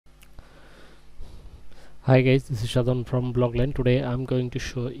Hi guys, this is Shadon from Blogline. Today I'm going to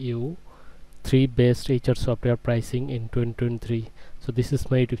show you 3 best HR software pricing in 2023. So this is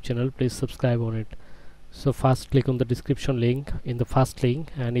my YouTube channel, please subscribe on it. So first click on the description link in the first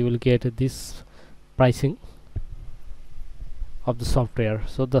link and you will get this pricing of the software.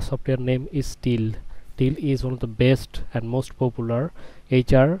 So the software name is Teal. Teal is one of the best and most popular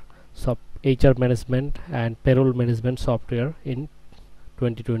HR management and payroll management software in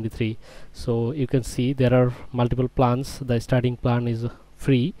 2023. So you can see there are multiple plans. The starting plan is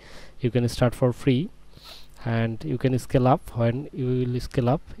free. You can start for free and you can scale up. When you will scale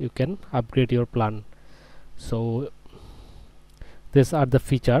up, you can upgrade your plan. So these are the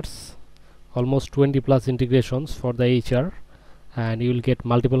features, almost 20 plus integrations for the HR, and you will get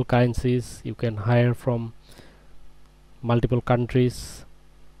multiple currencies. You can hire from multiple countries,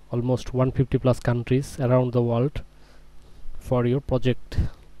 almost 150 plus countries around the world. For your project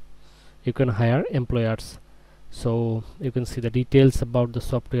you can hire employers. So you can see the details about the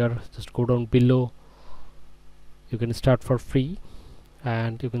software. Just go down below. You can start for free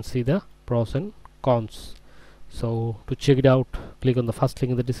and you can see the pros and cons. So to check it out, click on the first link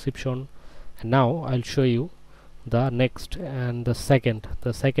in the description, and now I'll show you the next and the second.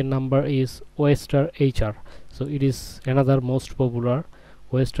 The second number is Oyster HR. So it is another most popular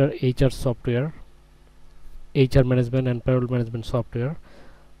Oyster HR software, HR management and payroll management software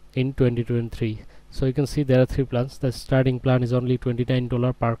in 2023. So you can see there are 3 plans. The starting plan is only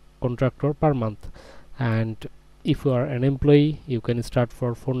 $29 per contractor per month, and if you are an employee you can start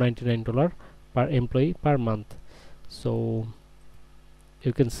for $499 per employee per month. So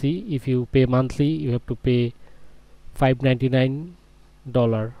you can see if you pay monthly you have to pay $599,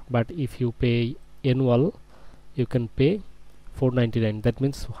 but if you pay annual you can pay $499. That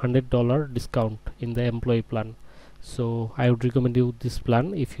means $100 discount in the employee plan. So I would recommend you this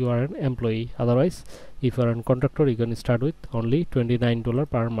plan if you are an employee. Otherwise, if you are a contractor, you can start with only $29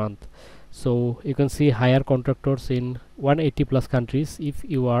 per month. So you can see hire contractors in 180 plus countries if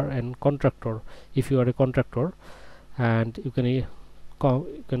you are a contractor. If you are a contractor, and you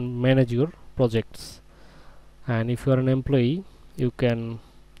can manage your projects. And if you are an employee, you can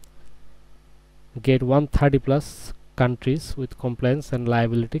get 130 plus countries with compliance and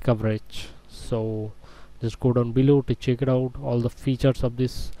liability coverage. So just go down below to check it out, all the features of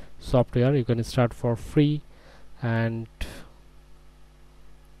this software. You can start for free and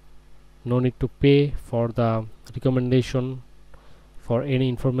no need to pay for the recommendation for any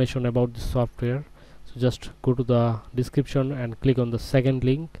information about the software. So just go to the description and click on the second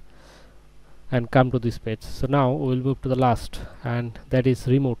link and come to this page. So now we will move to the last, and that is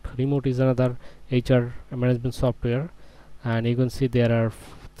Remote. Remote is another HR management software, and you can see there are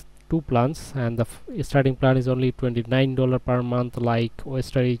 2 plans, and the starting plan is only $29 per month like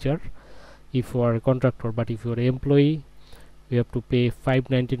Oyster HR if you are a contractor, but if you are an employee you have to pay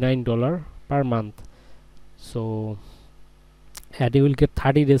 $599 per month. So and you will get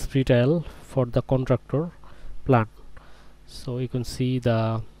 30 days free trial for the contractor plan. So you can see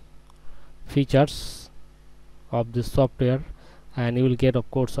the features of this software, and you will get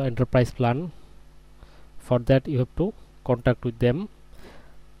of course an enterprise plan. For that you have to contact with them.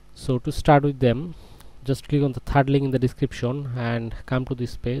 So to start with them, just click on the third link in the description and come to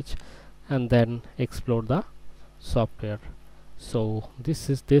this page and then explore the software. So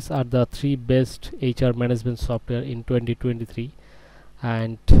these are the 3 best HR management software in 2023,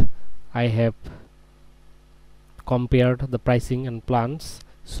 and I have compared the pricing and plans.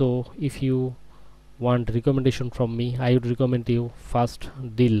 So if you want recommendation from me, I would recommend you first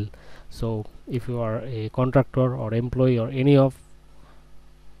Deal. So if you are a contractor or employee or any of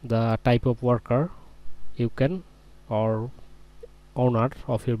the type of worker, you can, or owner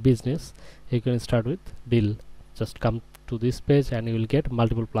of your business, you can start with Deal. Just come to this page and you will get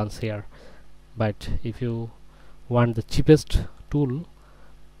multiple plans here. But if you want the cheapest tool,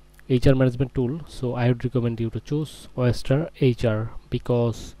 HR management tool, so I would recommend you to choose Oyster HR,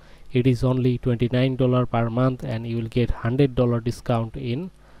 because it is only $29 per month and you will get $100 discount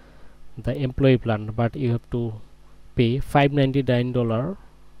in the employee plan, but you have to pay $599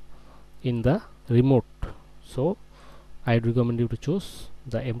 in the remote. So I would recommend you to choose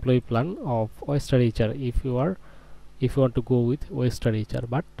the employee plan of Oyster HR if you want to go with Oyster HR,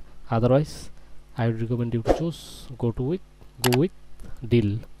 but otherwise I would recommend you to go with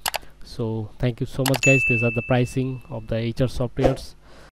Deal. So thank you so much guys. These are the pricing of the HR softwares.